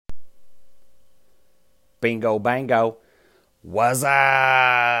Bingo, bango. What's up?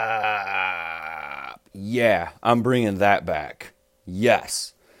 Yeah, I'm bringing that back.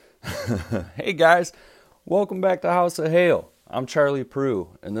 Yes. Hey guys, welcome back to House of Hale. I'm Charlie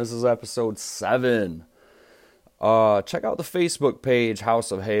Prue, and this is episode 7. Check out the Facebook page,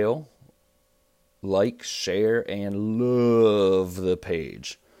 House of Hale. Like, share, and love the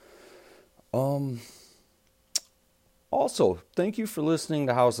page. Also, thank you for listening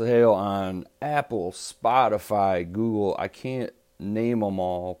to House of Hale on Apple, Spotify, Google. I can't name them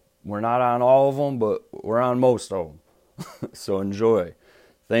all. We're not on all of them, but we're on most of them. So enjoy.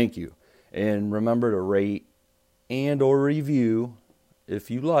 Thank you. And remember to rate and or review, if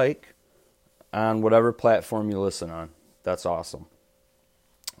you like, on whatever platform you listen on. That's awesome.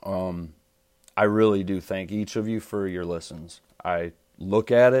 I really do thank each of you for your listens. I look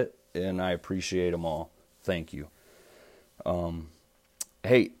at it and I appreciate them all. Thank you.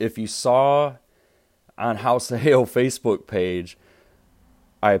 Hey, if you saw on House of Hale Facebook page,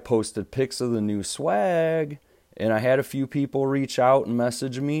 I posted pics of the new swag, and I had a few people reach out and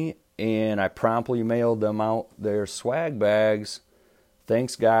message me, and I promptly mailed them out their swag bags.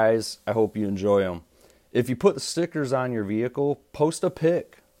 Thanks, guys. I hope you enjoy them. If you put the stickers on your vehicle, post a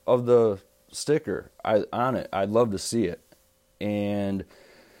pic of the sticker on it. I'd love to see it. And,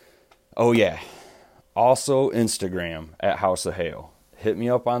 oh yeah, also Instagram at House of Hale. Hit me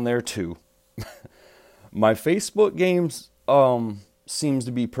up on there too. My Facebook games seems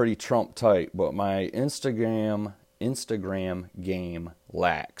to be pretty Trump tight, but my Instagram game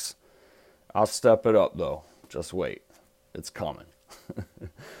lacks. I'll step it up though. Just wait. It's coming.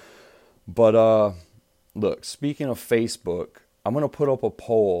 But look, speaking of Facebook, I'm going to put up a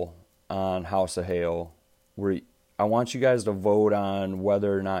poll on House of Hale where I want you guys to vote on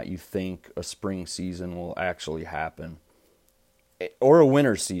whether or not you think a spring season will actually happen. Or a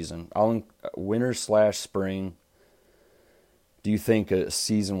winter season. Winter/spring. Do you think a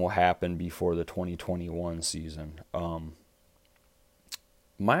season will happen before the 2021 season?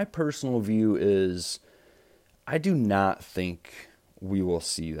 My personal view is I do not think we will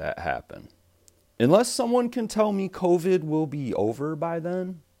see that happen. Unless someone can tell me COVID will be over by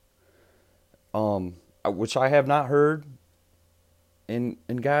then. Which I have not heard. And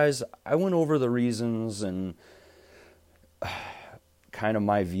guys, I went over the reasons and kind of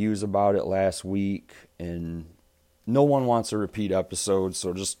my views about it last week, and no one wants a repeat episode,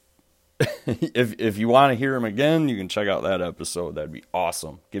 so just if you want to hear them again, you can check out that episode. That'd be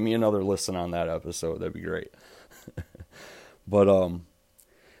awesome. Give me another listen on that episode. That'd be great. But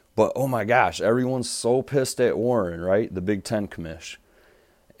oh my gosh, everyone's so pissed at Warren, right? The Big Ten commish.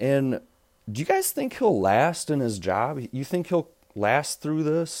 And do you guys think he'll last in his job? You think he'll last through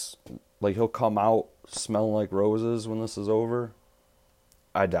this? Like he'll come out smelling like roses when this is over?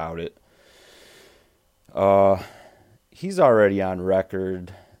 I doubt it. He's already on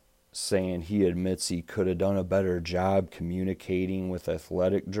record saying he admits he could have done a better job communicating with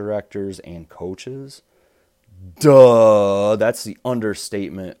athletic directors and coaches. Duh, that's the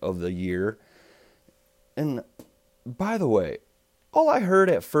understatement of the year. And by the way, all I heard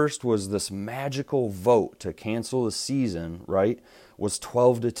at first was this magical vote to cancel the season, right, was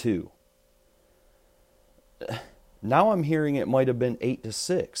 12-2. Now I'm hearing it might have been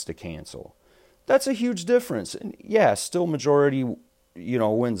 8-6 to cancel. That's a huge difference. And yeah, still majority,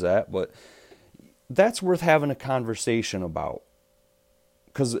 wins that, but that's worth having a conversation about.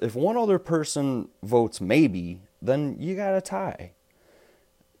 Because if one other person votes maybe, then you got a tie.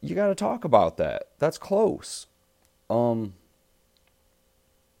 You got to talk about that. That's close. One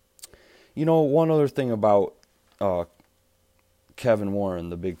other thing about Kevin Warren,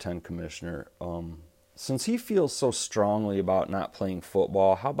 the Big Ten commissioner, since he feels so strongly about not playing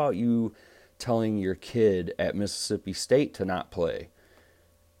football, how about you telling your kid at Mississippi State to not play?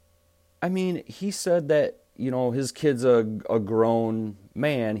 I mean, he said that, his kid's a grown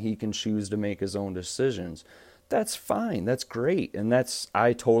man. He can choose to make his own decisions. That's fine. That's great. And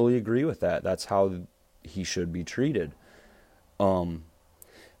I totally agree with that. That's how he should be treated.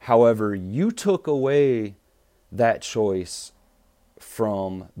 However, you took away that choice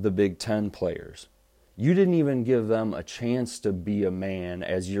from the Big Ten players. You didn't even give them a chance to be a man,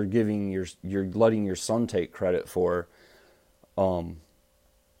 as you're letting your son take credit for.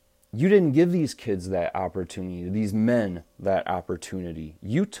 You didn't give these kids that opportunity, these men that opportunity.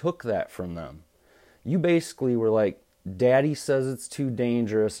 You took that from them. You basically were like, Daddy says it's too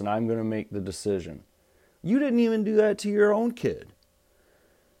dangerous and I'm going to make the decision. You didn't even do that to your own kid.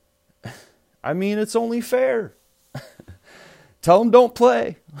 I mean, it's only fair. Tell him don't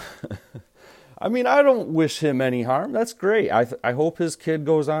play. I mean, I don't wish him any harm. That's great. I hope his kid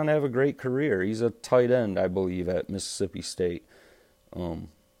goes on to have a great career. He's a tight end, I believe, at Mississippi State.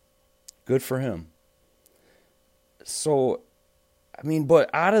 Good for him. So, I mean,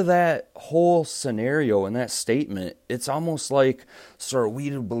 but out of that whole scenario and that statement, it's almost like, so are we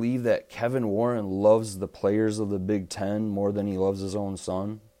to believe that Kevin Warren loves the players of the Big Ten more than he loves his own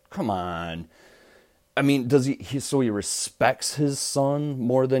son? Come on. I mean, does so he respects his son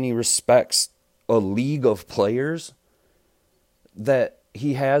more than he respects a league of players that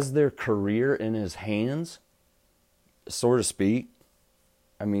he has their career in his hands, so to speak?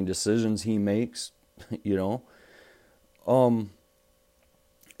 I mean, decisions he makes, you know.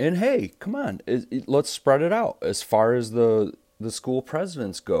 And hey, come on, let's spread it out as far as the school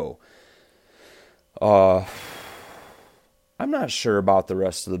presidents go. I'm not sure about the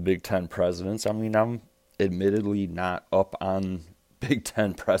rest of the Big Ten presidents. I mean, I'm admittedly not up on Big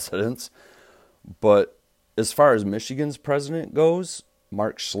Ten presidents, but as far as Michigan's president goes,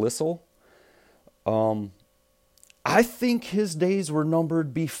 Mark Schlissel, I think his days were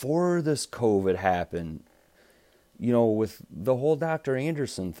numbered before this COVID happened. You know, with the whole Dr.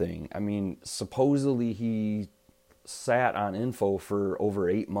 Anderson thing. I mean, supposedly he sat on info for over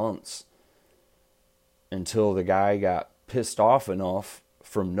 8 months until the guy got pissed off enough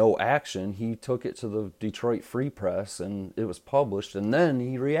from no action. He took it to the Detroit Free Press and it was published, and then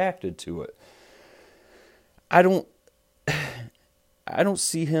he reacted to it. I don't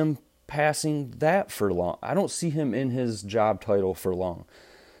see him passing that for long. I don't see him in his job title for long.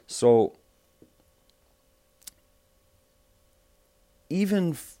 So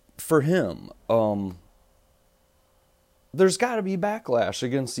even for him, there's got to be backlash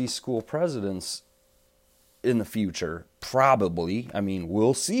against these school presidents in the future. Probably. I mean,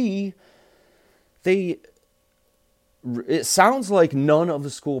 we'll see. It sounds like none of the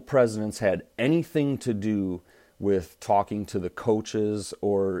school presidents had anything to do with talking to the coaches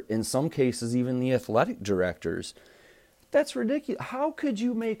or, in some cases, even the athletic directors. That's ridiculous. How could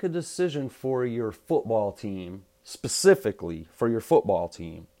you make a decision for your football team, specifically for your football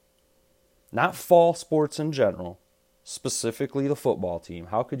team, not fall sports in general, specifically the football team?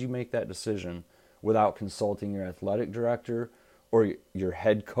 How could you make that decision without consulting your athletic director or your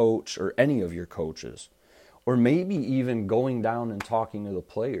head coach or any of your coaches? Or maybe even going down and talking to the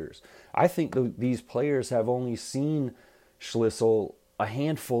players. I think these players have only seen Schlissel a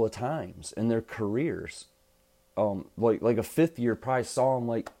handful of times in their careers. Like a fifth year probably saw him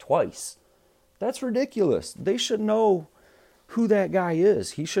like twice. That's ridiculous. They should know who that guy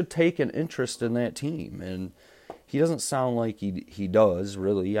is. He should take an interest in that team. And he doesn't sound like he does,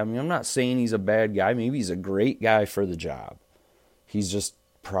 really. I mean, I'm not saying he's a bad guy. Maybe he's a great guy for the job. He's just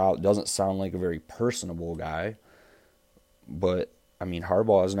doesn't sound like a very personable guy. But, I mean,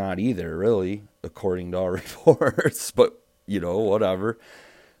 Harbaugh is not either, really, according to all reports. But, you know, whatever.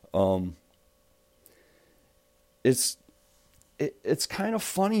 It's kind of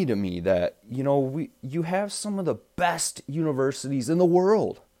funny to me that, you know, you have some of the best universities in the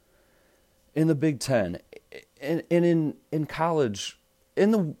world in the Big Ten and in college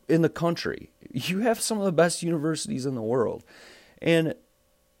in the country. You have some of the best universities in the world. And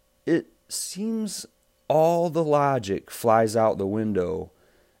it seems all the logic flies out the window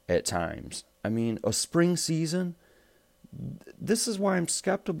at times. I mean, a spring season, this is why I'm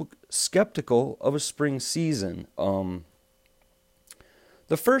skeptical of a spring season. The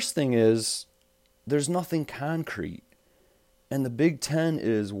first thing is there's nothing concrete, and the Big Ten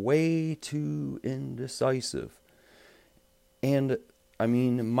is way too indecisive. And, I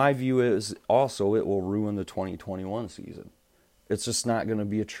mean, my view is also it will ruin the 2021 season. It's just not going to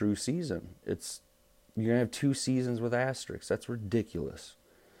be a true season. You're going to have 2 seasons with asterisks. That's ridiculous.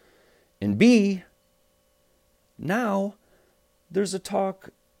 And B, now there's a talk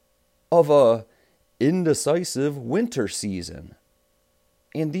of a indecisive winter season.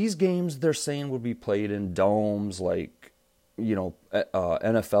 And these games they're saying would be played in domes like, you know,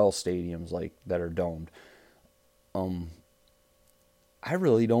 NFL stadiums like that are domed. I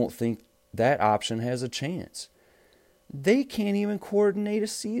really don't think that option has a chance. They can't even coordinate a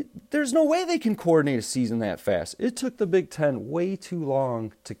season. There's no way they can coordinate a season that fast. It took the Big Ten way too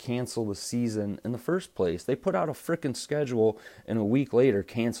long to cancel the season in the first place. They put out a frickin' schedule and a week later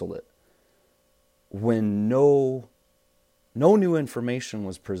canceled it. When no new information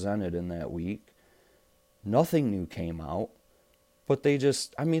was presented in that week. Nothing new came out. But they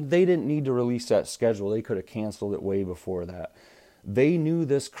didn't need to release that schedule. They could have canceled it way before that. They knew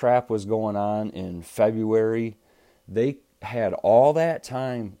this crap was going on in February. They had all that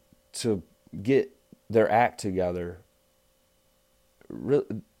time to get their act together.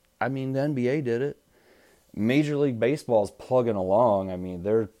 I mean, the NBA did it. Major League Baseball is plugging along. I mean,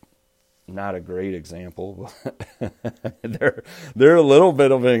 they're not a great example, but they're a little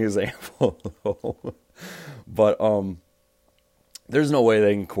bit of an example, though. But there's no way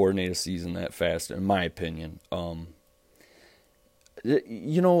they can coordinate a season that fast, in my opinion.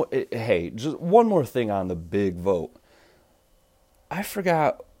 Hey, just one more thing on the big vote. I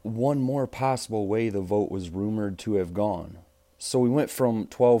forgot one more possible way the vote was rumored to have gone. So we went from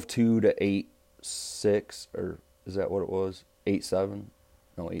 12-2 to 8-6, or is that what it was? 8-7?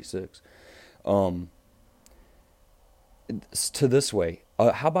 No, 8-6. To this way.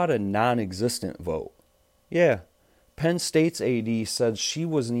 How about a non-existent vote? Yeah. Penn State's AD said she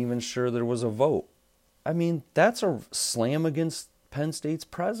wasn't even sure there was a vote. I mean, that's a slam against Penn State's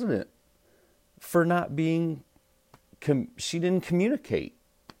president for not being... she didn't communicate.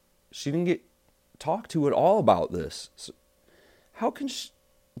 She didn't get talked to at all about this. So how can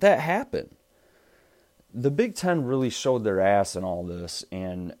that happen? The Big Ten really showed their ass in all this,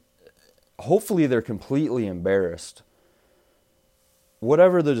 and hopefully they're completely embarrassed.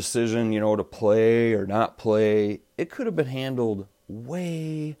 Whatever the decision, to play or not play, it could have been handled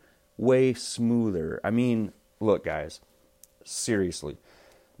way, way smoother. I mean, look, guys, seriously.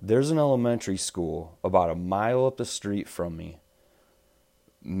 There's an elementary school about a mile up the street from me.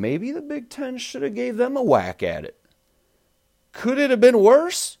 Maybe the Big Ten should have gave them a whack at it. Could it have been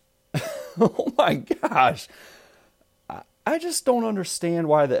worse? Oh my gosh. I just don't understand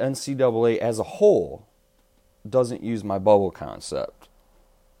why the NCAA as a whole doesn't use my bubble concept.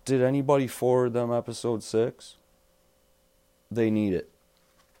 Did anybody forward them episode 6? They need it.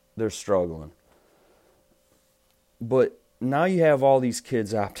 They're struggling. But now you have all these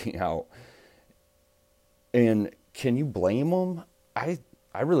kids opting out. And can you blame them? I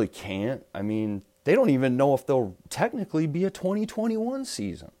really can't. I mean, they don't even know if they'll technically be a 2021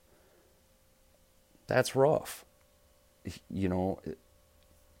 season. That's rough.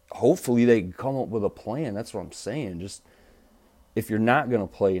 Hopefully they can come up with a plan. That's what I'm saying. Just, if you're not going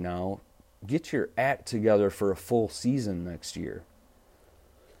to play now, get your act together for a full season next year.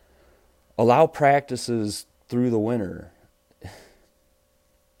 Allow practices through the winter.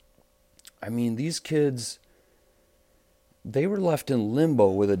 I mean, these kids, they were left in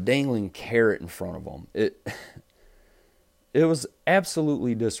limbo with a dangling carrot in front of them. It was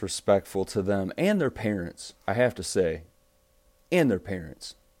absolutely disrespectful to them and their parents, I have to say. And their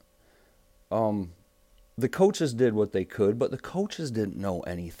parents. The coaches did what they could, but the coaches didn't know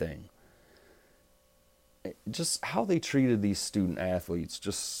anything. Just how they treated these student athletes,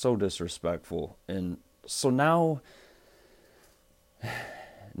 just so disrespectful. And so now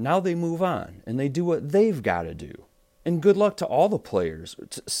they move on and they do what they've got to do. And good luck to all the players.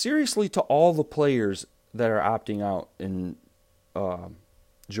 Seriously, to all the players that are opting out and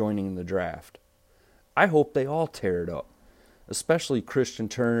joining the draft. I hope they all tear it up. Especially Christian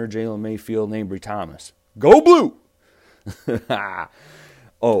Turner, Jalen Mayfield, and Ambry Thomas. Go Blue!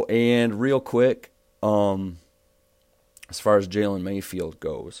 Oh, and real quick, as far as Jalen Mayfield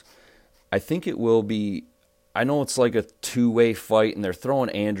goes, I think it will be... I know it's like a two-way fight, and they're throwing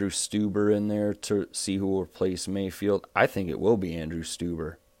Andrew Stueber in there to see who will replace Mayfield. I think it will be Andrew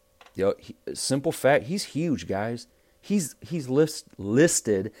Stueber. Simple fact, he's huge, guys. He's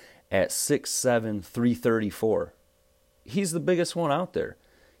listed at 6'7", 334. He's the biggest one out there.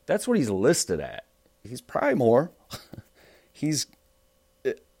 That's what he's listed at. He's probably more.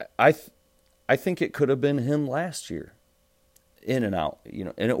 I think it could have been him last year, in and out,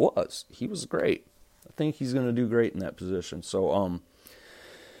 and it was. He was great. I think he's going to do great in that position. So,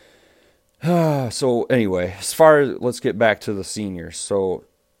 so anyway, let's get back to the seniors. So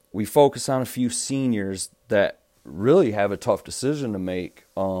we focus on a few seniors that really have a tough decision to make,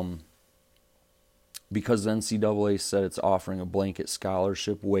 because the NCAA said it's offering a blanket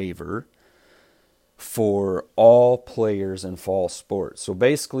scholarship waiver for all players in fall sports. So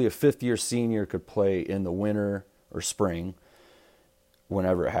basically a fifth-year senior could play in the winter or spring,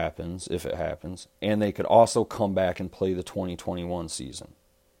 whenever it happens, if it happens, and they could also come back and play the 2021 season.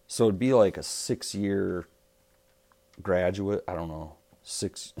 So it'd be like a 6-year graduate, I don't know,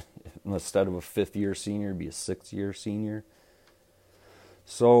 instead of a fifth-year senior, it'd be a 6-year senior.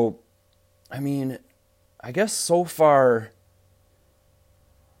 So, I mean, I guess so far,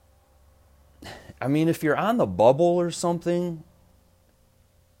 if you're on the bubble or something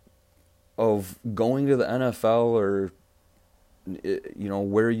of going to the NFL or,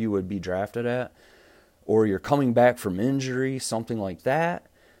 where you would be drafted at, or you're coming back from injury, something like that,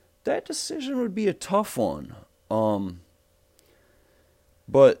 that decision would be a tough one.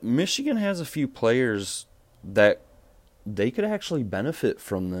 But Michigan has a few players that they could actually benefit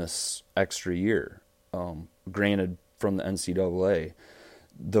from this extra year, granted from the NCAA.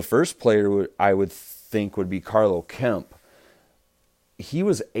 The first player I would think would be Carlo Kemp. He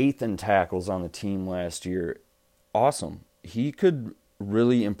was 8th in tackles on the team last year. Awesome. He could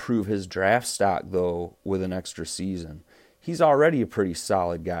really improve his draft stock, though, with an extra season. He's already a pretty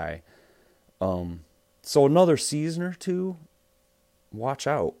solid guy. So another season or two, watch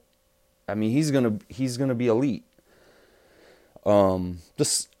out. I mean, he's gonna be elite.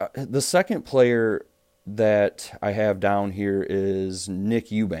 The second player that I have down here is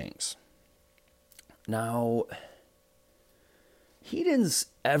Nick Eubanks. Now, he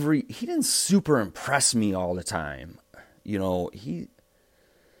didn't super impress me all the time. You know, he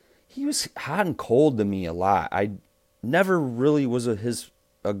was hot and cold to me a lot. I never really was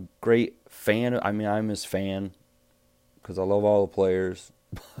a great fan. I mean, I'm his fan because I love all the players.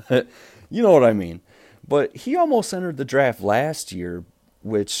 But you know what I mean. But he almost entered the draft last year,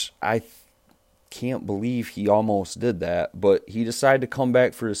 which I can't believe he almost did that. But he decided to come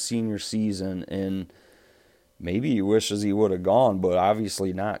back for his senior season, and maybe he wishes he would have gone, but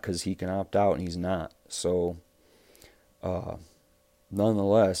obviously not, because he can opt out and he's not. So,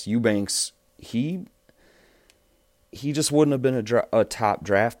 nonetheless, Eubanks, he just wouldn't have been a top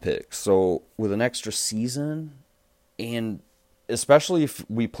draft pick. So with an extra season, and especially if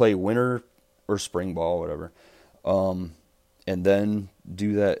we play winter or spring ball, whatever, and then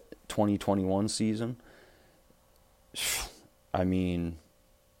do that 2021 season, I mean,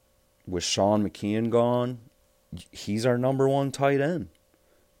 with Sean McKeon gone, he's our number one tight end.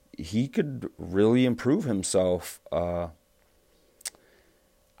 He could really improve himself. I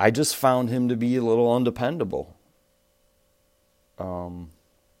just found him to be a little undependable.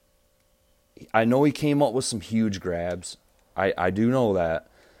 I know he came up with some huge grabs. I do know that.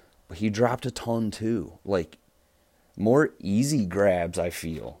 But he dropped a ton too. Like, more easy grabs, I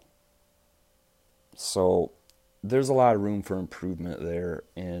feel. So, there's a lot of room for improvement there.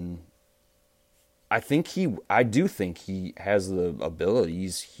 And I do think he has the ability.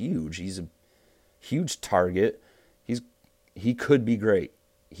 He's huge. He's a huge target. He could be great.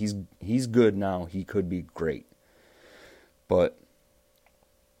 He's good now. He could be great. But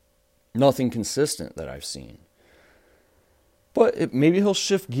nothing consistent that I've seen. But maybe he'll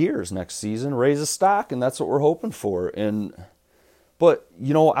shift gears next season, raise a stock, and that's what we're hoping for. But,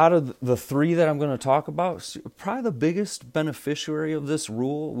 you know, out of the three that I'm going to talk about, probably the biggest beneficiary of this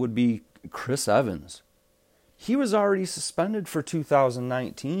rule would be Chris Evans. He was already suspended for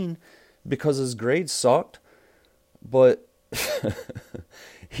 2019 because his grades sucked, but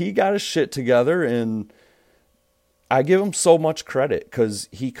he got his shit together, and I give him so much credit because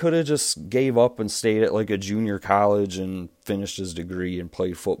he could have just gave up and stayed at like a junior college and finished his degree and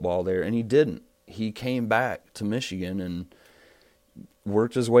played football there, and he didn't. He came back to Michigan and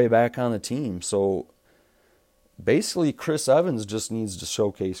worked his way back on the team. So basically, Chris Evans just needs to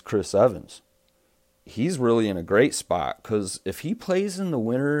showcase Chris Evans. He's really in a great spot because if he plays in the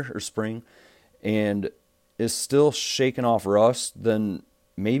winter or spring and is still shaking off rust, then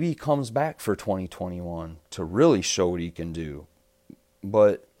maybe he comes back for 2021 to really show what he can do.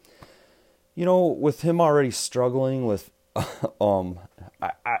 But, you know, with him already struggling with, I'm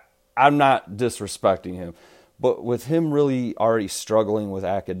not disrespecting him, but with him really already struggling with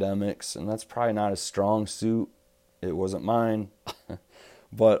academics, and that's probably not his strong suit. It wasn't mine.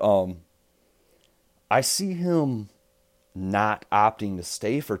 But I see him not opting to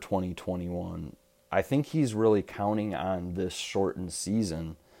stay for 2021. I think he's really counting on this shortened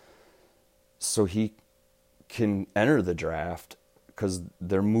season so he can enter the draft, because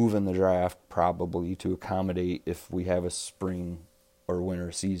they're moving the draft probably to accommodate if we have a spring or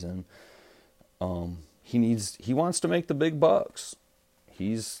winter season. He wants to make the big bucks.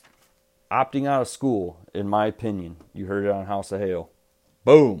 He's opting out of school, in my opinion. You heard it on House of Hale.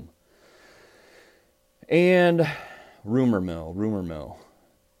 Boom. And rumor mill.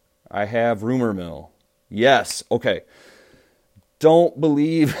 I have rumor mill. Yes, okay. Don't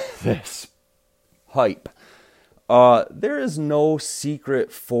believe this hype. There is no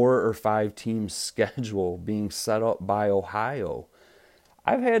secret 4 or 5 team schedule being set up by Ohio.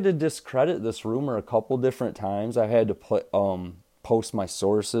 I've had to discredit this rumor a couple different times. I had to post my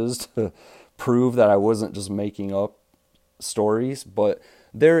sources to prove that I wasn't just making up stories, but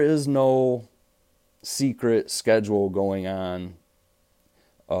there is no secret schedule going on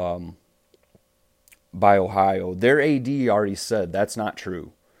by Ohio. Their AD already said that's not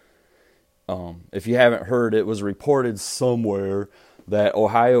true. If you haven't heard, it was reported somewhere that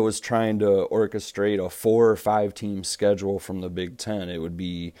Ohio is trying to orchestrate a 4 or 5 team schedule from the Big Ten. It would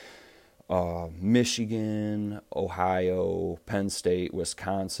be Michigan, Ohio, Penn State,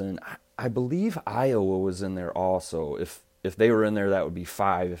 Wisconsin. I believe Iowa was in there also. If they were in there, that would be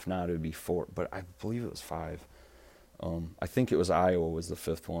 5. If not, it would be 4. But I believe it was 5. I think it was Iowa was the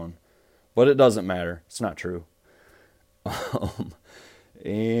 5th one. But it doesn't matter. It's not true.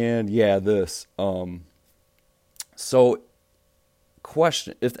 And yeah, this. So,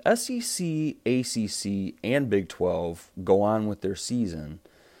 question. If the SEC, ACC, and Big 12 go on with their season,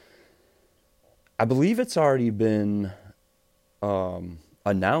 I believe it's already been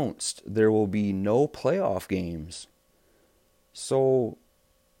announced there will be no playoff games. So,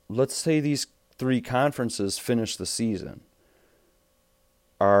 let's say these 3 conferences finish the season.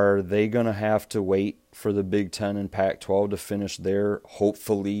 Are they going to have to wait for the Big 10 and Pac-12 to finish their,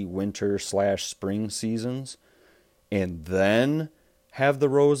 hopefully, winter/spring seasons? And then have the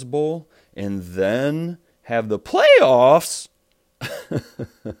Rose Bowl? And then have the playoffs?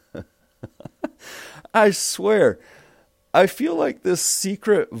 I swear, I feel like this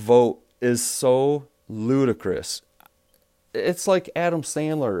secret vote is so ludicrous. It's like Adam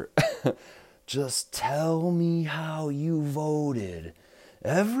Sandler. Just tell me how you voted.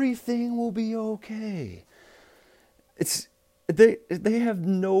 Everything will be okay. They have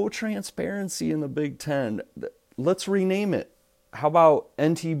no transparency in the Big Ten. Let's rename it. How about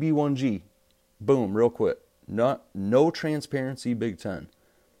NTB1G? Boom, real quick. No transparency, Big Ten.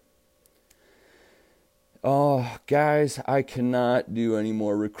 Oh, guys, I cannot do any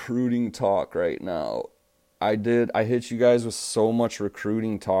more recruiting talk right now. I hit you guys with so much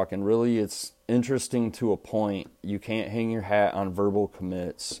recruiting talk, and really it's interesting to a point. You can't hang your hat on verbal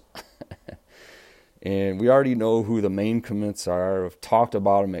commits. And we already know who the main commits are. I've talked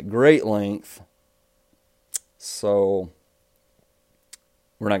about them at great length. So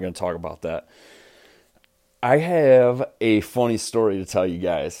we're not going to talk about that. I have a funny story to tell you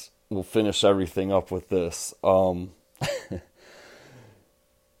guys. We'll finish everything up with this.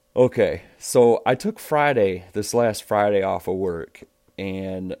 Okay, so I took this last Friday off of work,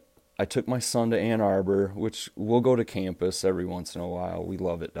 and I took my son to Ann Arbor, which we'll go to campus every once in a while. We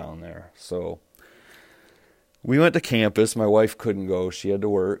love it down there. So we went to campus. My wife couldn't go. She had to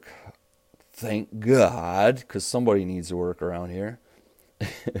work. Thank God, because somebody needs to work around here.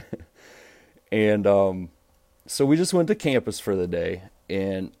 And so we just went to campus for the day,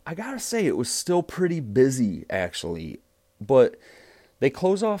 and I gotta say, it was still pretty busy, actually. But they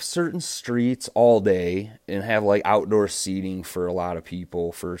close off certain streets all day and have like outdoor seating for a lot of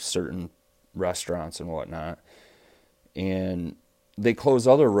people for certain restaurants and whatnot. And they close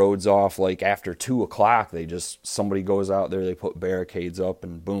other roads off like after 2:00. Somebody goes out there, they put barricades up,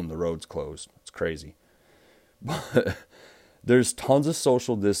 and boom, the road's closed. It's crazy. But there's tons of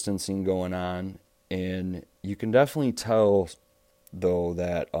social distancing going on, and you can definitely tell though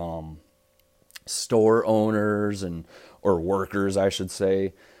that store owners or workers, I should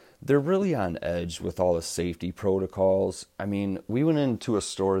say, they're really on edge with all the safety protocols. I mean, we went into a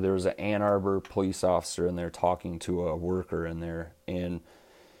store, there was an Ann Arbor police officer in there talking to a worker in there, and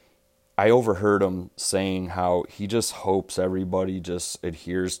I overheard him saying how he just hopes everybody just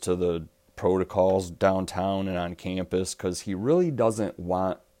adheres to the protocols downtown and on campus, because he really doesn't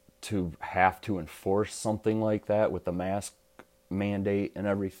want to have to enforce something like that with the mask mandate and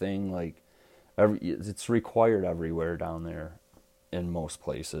everything. Like, it's required everywhere down there in most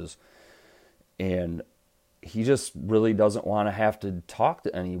places. And he just really doesn't want to have to talk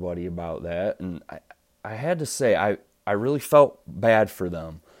to anybody about that. And I had to say, I really felt bad for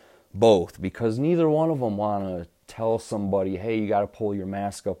them both, because neither one of them want to tell somebody, hey, you got to pull your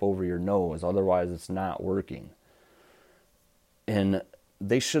mask up over your nose, otherwise it's not working. And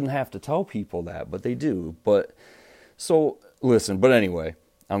they shouldn't have to tell people that, but they do. But so listen, but anyway,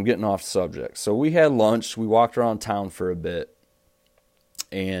 I'm getting off subject. So we had lunch, we walked around town for a bit,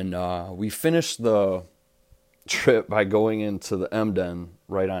 and we finished the trip by going into the M-Den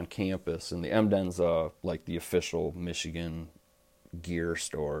right on campus. And the M-Den's like the official Michigan gear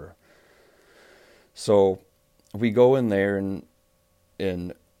store. So we go in there,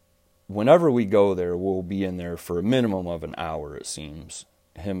 and whenever we go there, we'll be in there for a minimum of an hour, it seems.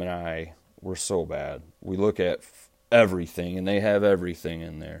 Him and I, we're so bad. We look at everything, and they have everything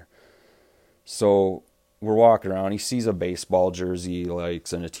in there. So we're walking around. He sees a baseball jersey he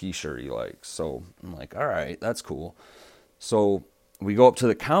likes and a t-shirt he likes. So I'm like, all right, that's cool. So we go up to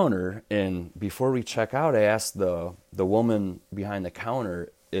the counter, and before we check out, I asked the woman behind the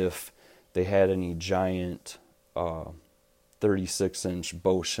counter if they had any giant 36-inch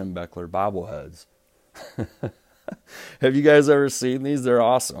Bo Schembechler bobbleheads. Have you guys ever seen these? They're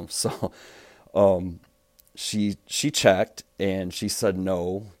awesome. So she checked and she said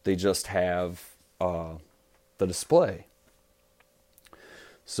no, they just have the display.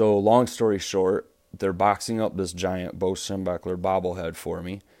 So long story short, they're boxing up this giant Bo Schembechler bobblehead for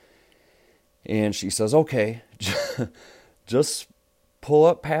me. And she says, okay, just pull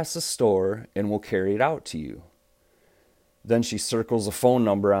up past the store and we'll carry it out to you. Then she circles a phone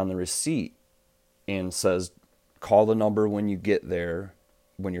number on the receipt and says, call the number when you get there,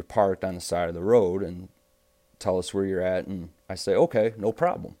 when you're parked on the side of the road, and tell us where you're at. And I say, okay, no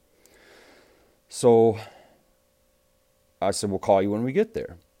problem. So I said, we'll call you when we get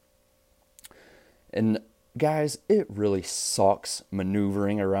there. And guys, it really sucks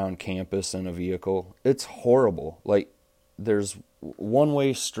maneuvering around campus in a vehicle. It's horrible. Like, there's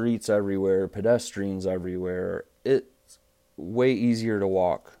one-way streets everywhere, pedestrians everywhere. It's way easier to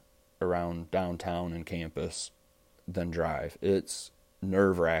walk around downtown and campus than drive. It's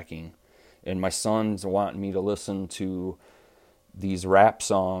nerve-wracking. And my son's wanting me to listen to these rap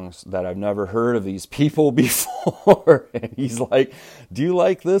songs that I've never heard of these people before. And he's like, do you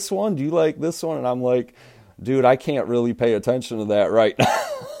like this one? Do you like this one? And I'm like, dude, I can't really pay attention to that right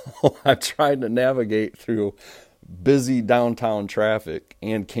now. I'm trying to navigate through busy downtown traffic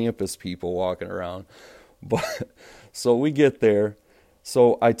and campus people walking around. But so we get there.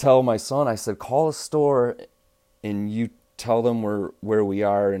 So I tell my son, I said, call a store and you tell them where we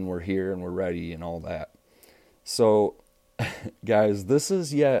are and we're here and we're ready and all that. So guys, this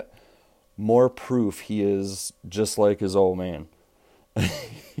is yet more proof he is just like his old man.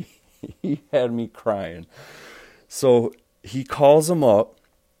 He had me crying. So he calls him up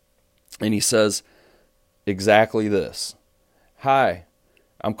and he says exactly this. Hi,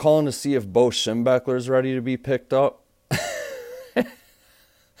 I'm calling to see if Bo Schembechler is ready to be picked up.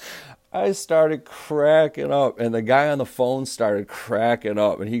 I started cracking up, and the guy on the phone started cracking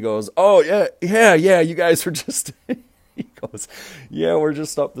up, and he goes, oh, yeah, you guys were just... He goes, yeah, we're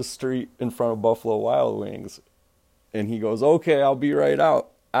just up the street in front of Buffalo Wild Wings. And he goes, okay, I'll be right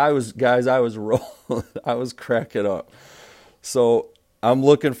out. I was rolling. I was cracking up. So I'm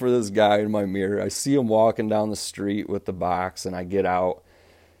looking for this guy in my mirror. I see him walking down the street with the box, and I get out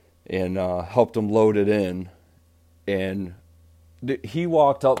and helped him load it in. And he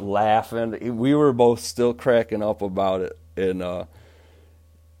walked up laughing. We were both still cracking up about it. And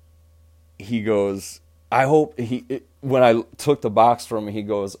he goes, I hope when I took the box from him, he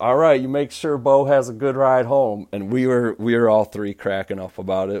goes, all right, you make sure Bo has a good ride home. And we were all three cracking up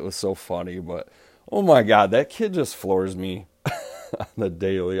about it. It was so funny. But, oh, my God, that kid just floors me on the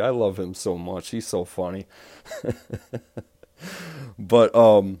daily. I love him so much. He's so funny. But,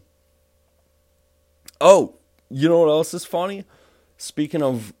 oh, you know what else is funny? Speaking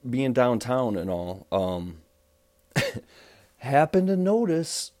of being downtown and all, happened to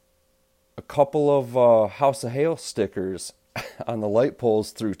notice a couple of House of Hale stickers on the light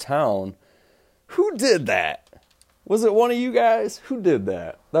poles through town. Who did that? Was it one of you guys? Who did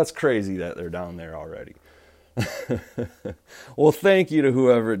that? That's crazy that they're down there already. Well, thank you to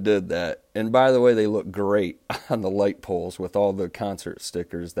whoever did that. And by the way, they look great on the light poles with all the concert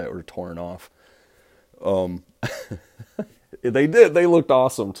stickers that were torn off. They did. They looked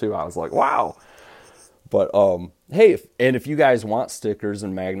awesome too. I was like, wow. But hey, if you guys want stickers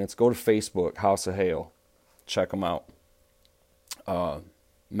and magnets, go to Facebook, House of Hale. Check them out.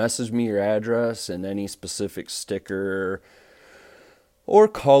 Message me your address and any specific sticker or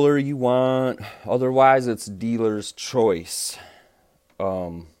color you want. Otherwise, it's dealer's choice.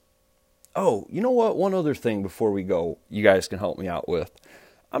 Oh, you know what? One other thing before we go, you guys can help me out with.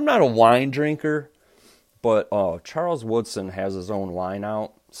 I'm not a wine drinker, but Charles Woodson has his own wine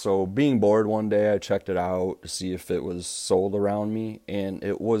out. So being bored one day, I checked it out to see if it was sold around me, and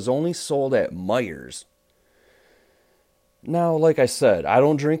it was only sold at Meijer's. Now, like I said, I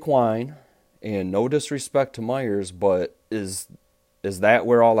don't drink wine, and no disrespect to Meijer's, but is that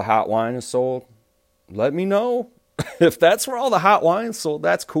where all the hot wine is sold? Let me know. If that's where all the hot wine's sold,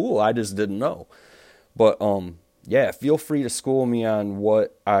 that's cool. I just didn't know. But yeah, feel free to school me on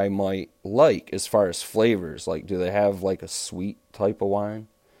what I might like as far as flavors. Like, do they have like a sweet type of wine?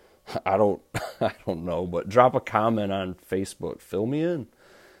 I don't know, but drop a comment on Facebook. Fill me in.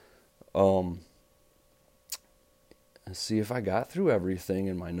 Let's see if I got through everything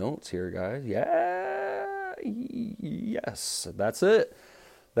in my notes here, guys. Yeah, yes, that's it.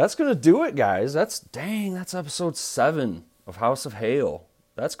 That's gonna do it, guys. That's episode 7 of House of Hale.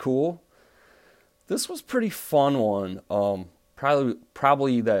 That's cool. This was pretty fun one.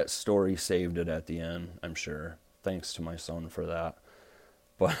 Probably that story saved it at the end, I'm sure. Thanks to my son for that.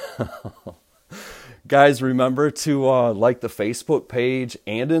 But guys, remember to like the Facebook page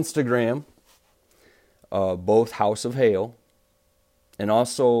and Instagram. both House of Hail, and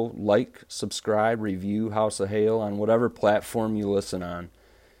also like, subscribe, review House of Hail on whatever platform you listen on.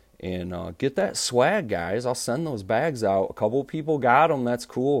 And get that swag, guys. I'll send those bags out. A couple people got them. That's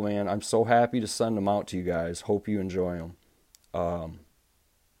cool, man. I'm so happy to send them out to you guys. Hope you enjoy them.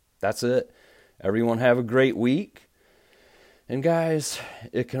 That's it. Everyone have a great week. And guys,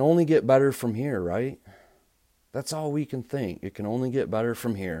 it can only get better from here, right? That's all we can think. It can only get better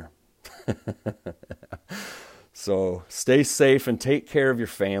from here. So stay safe and take care of your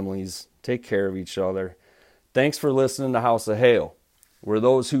families. Take care of each other. Thanks for listening to House of Hail, where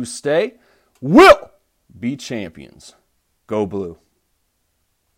those who stay will be champions. Go Blue.